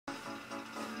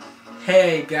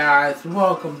Hey guys,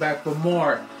 welcome back for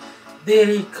more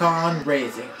Diddy Con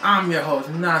Racing. I'm your host,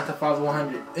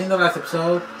 9-100. In the last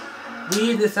episode,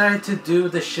 we decided to do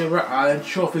the Sugar Island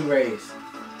Trophy Race.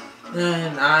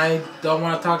 And I don't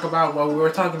want to talk about what we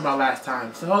were talking about last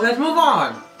time. So let's move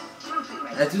on.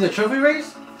 Let's do the Trophy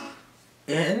Race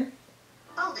in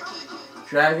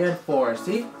Dragon Forest.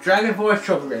 See? Dragon Forest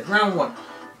Trophy Race. Round 1.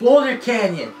 Boulder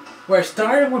Canyon. We're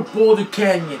starting with Boulder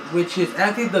Canyon, which is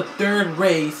actually the third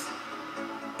race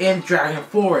in Dragon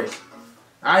Forest.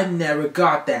 I never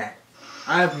got that.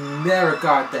 I've never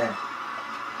got that.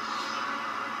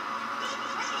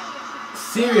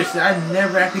 Seriously, I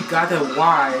never actually got that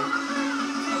why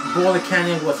Boulder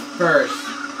Canyon was first.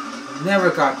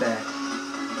 Never got that.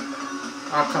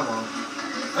 Oh, come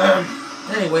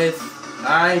on. Anyways,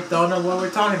 I don't know what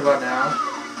we're talking about now.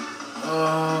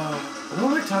 What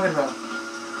were we talking about?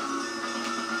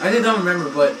 I just don't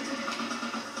remember, but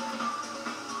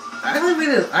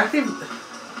I think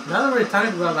now that we're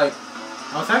talking about, like,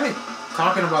 I was actually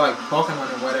talking about, like, Pokemon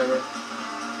or whatever,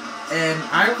 and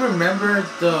I remember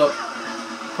the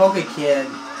Pokecan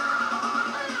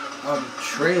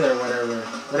trailer,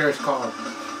 whatever it's called.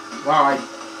 Wow,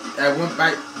 I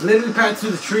literally passed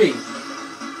through the tree.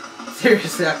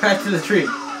 Seriously, I passed through the tree.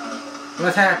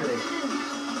 What's happening?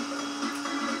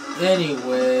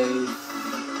 Anyways,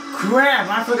 crap!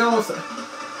 I forgot what's.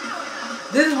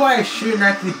 This is why I shouldn't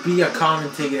actually be a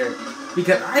commentator,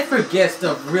 because I forget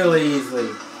stuff really easily.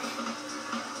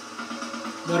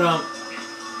 But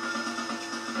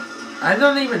I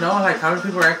don't even know like how many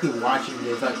people are actually watching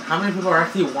this. Like how many people are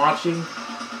actually watching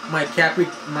my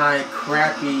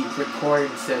crappy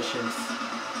recording sessions,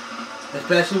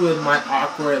 especially with my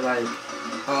awkward like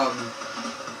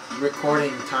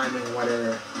recording timing,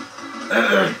 whatever.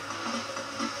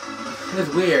 It's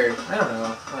weird. I don't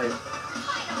know. Like.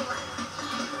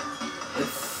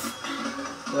 It's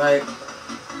like,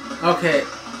 okay,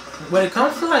 when it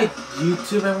comes to like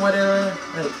YouTube and whatever,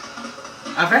 like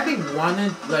I've actually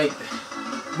wanted, like,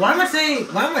 why am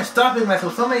I stopping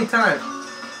myself so many times?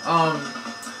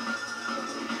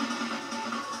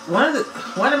 One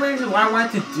of the reasons why I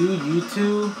wanted to do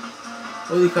YouTube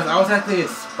was because I was actually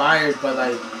inspired because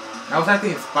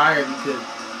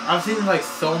I've seen like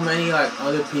so many like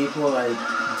other people like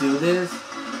do this.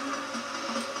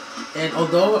 And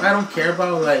although I don't care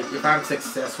about like if I'm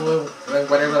successful, like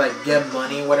whatever, like get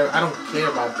money, whatever, I don't care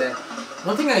about that.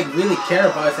 One thing I really care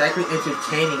about is actually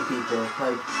entertaining people.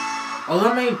 Like, although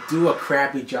I may do a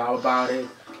crappy job about it,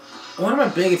 one of my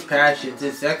biggest passions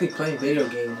is actually playing video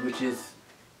games, which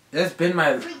has been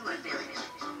my life.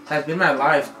 Not been my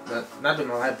life,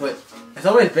 but it's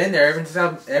always been there ever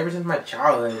since my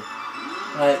childhood.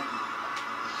 Like,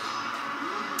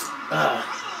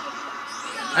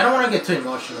 I don't want to get too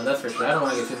emotional, that's for sure. I don't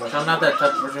want to get too emotional. I'm not that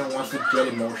type of person who wants to get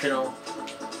emotional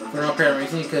for no apparent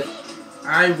reason, because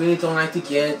I really don't like to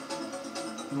get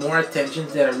more attention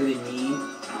than I really need.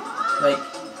 Like,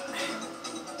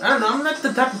 I don't know, I'm not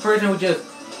the type of person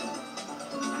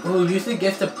who usually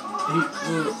gets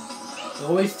who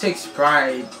always takes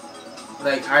pride,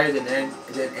 like, higher than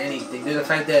anything. There's the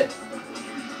fact that,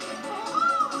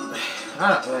 I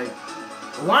don't, like,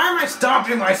 why am I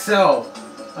stopping myself?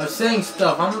 I'm saying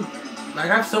stuff. I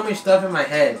have so much stuff in my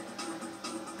head,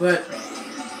 but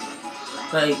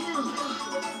like,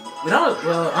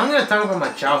 well, I'm gonna talk about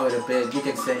my childhood a bit. You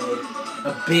can say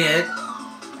a bit,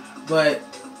 but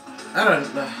I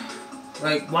don't know.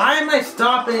 Like, why am I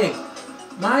stopping?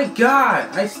 My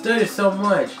God, I studied so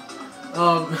much.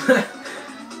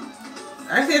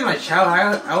 Actually, in my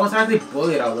childhood, I was actually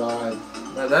bullied a lot.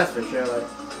 Like, that's for sure. Like,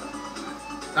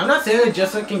 I'm not saying it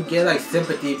just so I can get like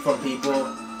sympathy from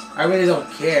people. I really don't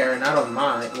care, and I don't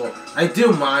mind. Well, I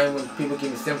do mind when people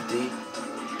give me sympathy.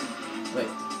 Like,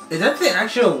 is that the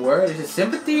actual word? Is it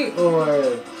sympathy, or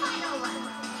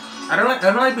I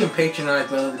don't like being patronized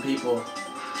by other people.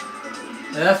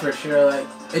 That's for sure. Like,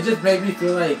 it just made me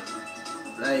feel like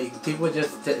people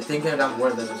just think that I'm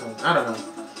worthless or something. I don't know.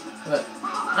 But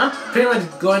I'm pretty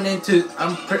much going into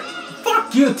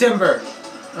fuck you, Timber.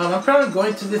 I'm probably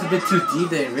going to this a bit too deep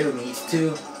than it really needs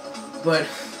to, but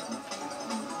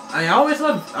I always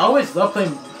love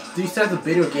playing these types of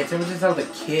video games ever since I was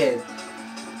a kid.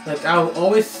 Like, I'll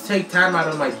always take time out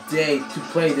of my day to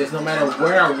play this, no matter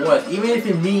where I was, even if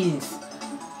it means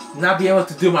not being able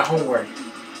to do my homework.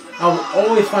 I will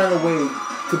always find a way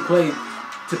to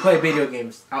play video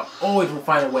games. I'll always will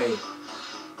find a way.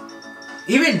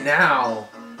 Even now,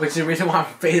 which is the reason why I'm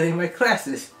failing my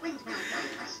classes.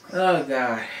 Oh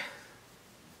God.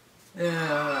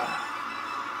 Yeah.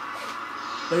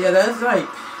 But yeah, that's like,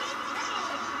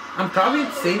 I'm probably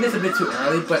saying this a bit too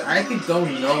early, but I actually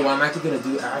don't know what I'm actually gonna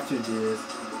do after this.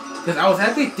 Because I was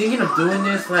actually thinking of doing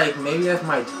this like maybe as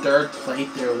my 3rd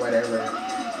playthrough or whatever.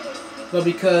 But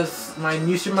because my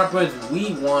new Super Mario Bros.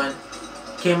 Wii one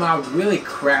came out really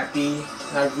crappy,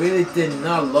 and I really did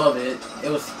not love it. It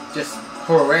was just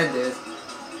horrendous.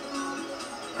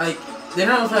 Like, then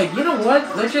I was like, you know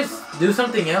what? Let's just do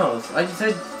something else. I just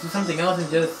said do something else and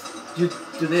just do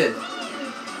this.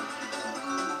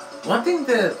 One thing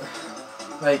that,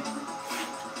 like,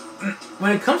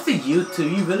 when it comes to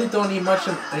YouTube, you really don't need much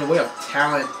in the way of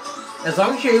talent. As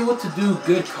long as you're able to do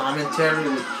good commentary,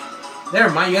 which,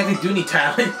 never mind, you actually do need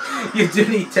talent. You do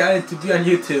need talent to be on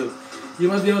YouTube. You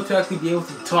must be able to actually be able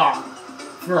to talk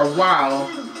for a while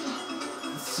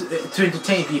to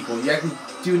entertain people. You actually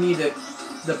do need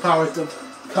the power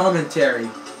of commentary.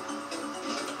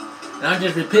 And I'm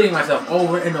just repeating myself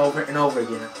over and over and over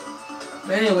again.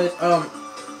 But anyways,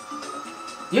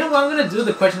 you know what, I'm gonna do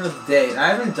the question of the day. I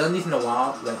haven't done these in a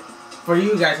while. Like, for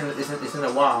you guys, it's in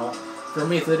a while. For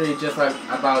me, it's literally just like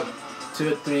about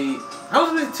 2 or 3. I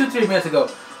was maybe 2 or 3 minutes ago.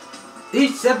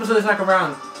 Each episode is like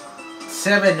around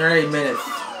 7 or 8 minutes.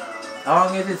 How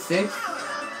long is it? 6? I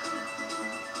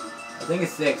think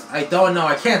it's 6. I don't know.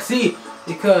 I can't see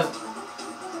because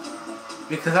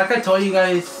like I told you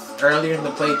guys earlier in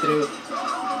the playthrough,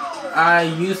 I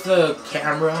use the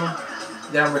camera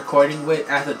that I'm recording with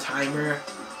as a timer.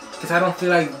 Because I feel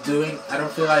like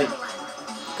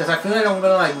I'm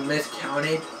gonna like miscount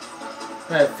it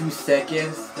by a few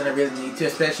seconds than I really need to,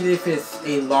 especially if it's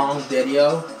a long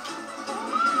video.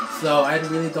 So I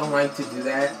really don't like to do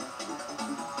that.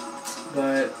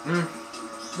 But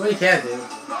what you can do.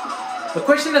 The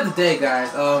question of the day, guys.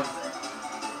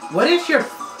 What is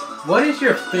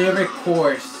your favorite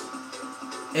course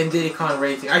in Diddy Kong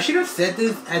Racing? I should have said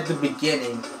this at the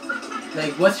beginning.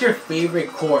 Like, what's your favorite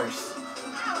course?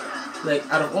 Like,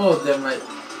 out of all of them, like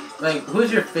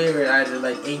who's your favorite? Either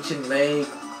like Ancient Lake,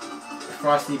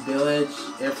 Frosty Village,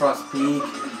 Air Frost Peak,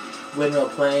 Windmill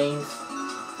Plains,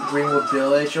 Greenwood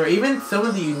Village, or even some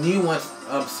of the new ones.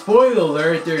 Spoiler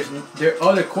alert: there are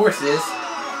other courses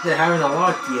that haven't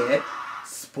unlocked yet.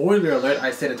 Spoiler alert!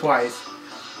 I said it twice.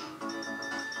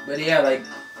 But yeah, like,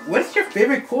 what's your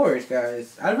favorite course,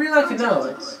 guys? I'd really like to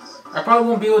know. I probably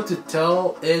won't be able to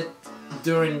tell it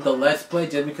during the Let's Play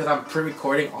just because I'm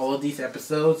pre-recording all of these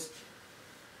episodes.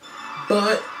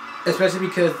 But, especially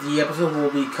because the episode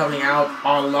will be coming out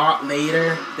a lot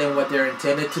later than what they're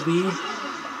intended to be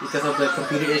because of the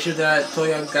computer issue that I told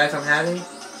you guys I'm having.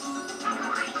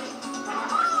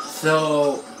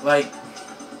 So, like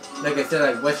I said,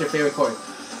 like, what's your favorite course?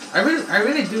 I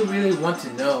really do want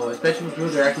to know, especially for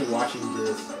people that are actually watching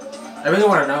this. I really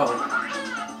want to know.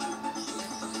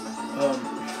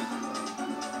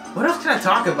 What else can I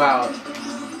talk about?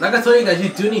 Like I told you guys, you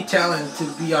do need talent to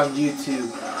be on YouTube.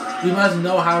 You must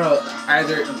know how to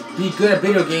either be good at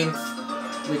video games,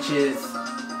 which is...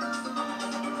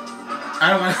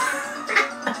 I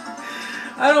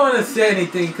don't want to say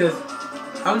anything because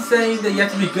I'm saying that you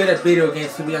have to be good at video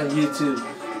games to be on YouTube.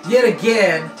 Yet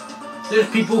again, there's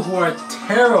people who are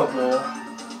terrible,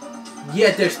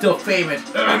 yet they're still famous.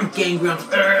 Game Grumps,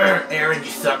 Aaron, you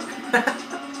suck.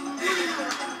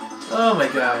 Oh my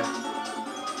god.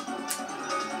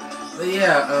 But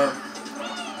yeah,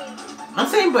 I'm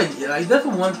saying but like that's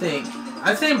one thing.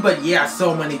 I'm saying but yeah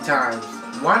so many times.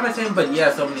 Why am I saying but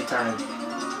yeah so many times?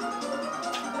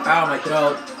 Ow, my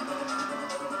throat.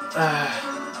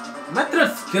 My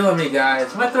throat's killing me,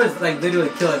 guys. My throat's like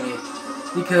literally killing me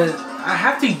because I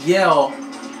have to yell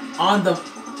on the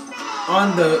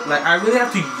like I really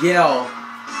have to yell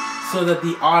so that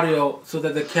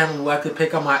the camera will have to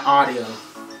pick up my audio.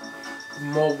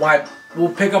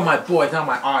 Will pick up my voice, not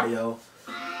my audio.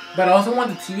 But I also want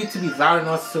the TV to be loud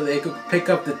enough so they could pick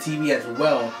up the TV as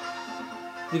well.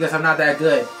 Because I'm not that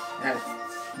good at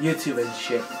YouTube and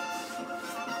shit.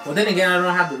 Well, then again, I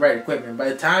don't have the right equipment. By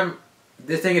the time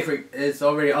this thing is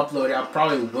already uploaded, I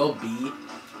probably will be.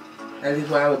 At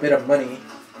least when I have a bit of money.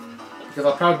 Because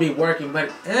I'll probably be working.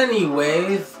 But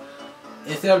anyways,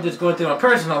 instead of just going through my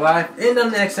personal life, in the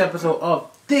next episode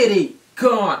of Diddy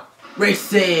Kong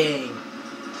Racing,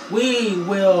 we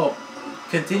will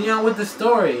continue on with the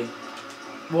story.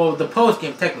 Well, the post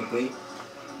game technically.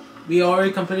 We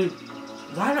already completed.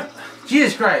 Why not?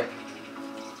 Jesus Christ!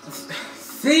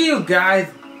 See you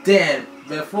guys then.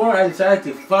 Before I decide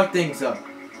to fuck things up.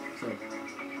 So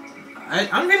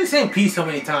I'm really saying peace so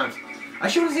many times. I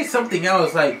should say something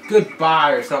else like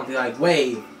goodbye or something like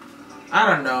wave. I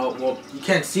don't know. Well, you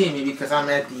can't see me because I'm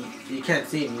at the. You can't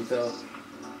see me, so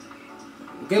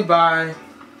goodbye.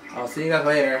 I'll see you guys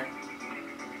later.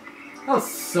 That was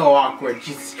so awkward,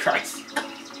 Jesus Christ.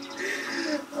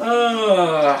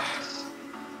 Oh,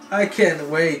 I can't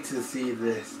wait to see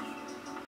this.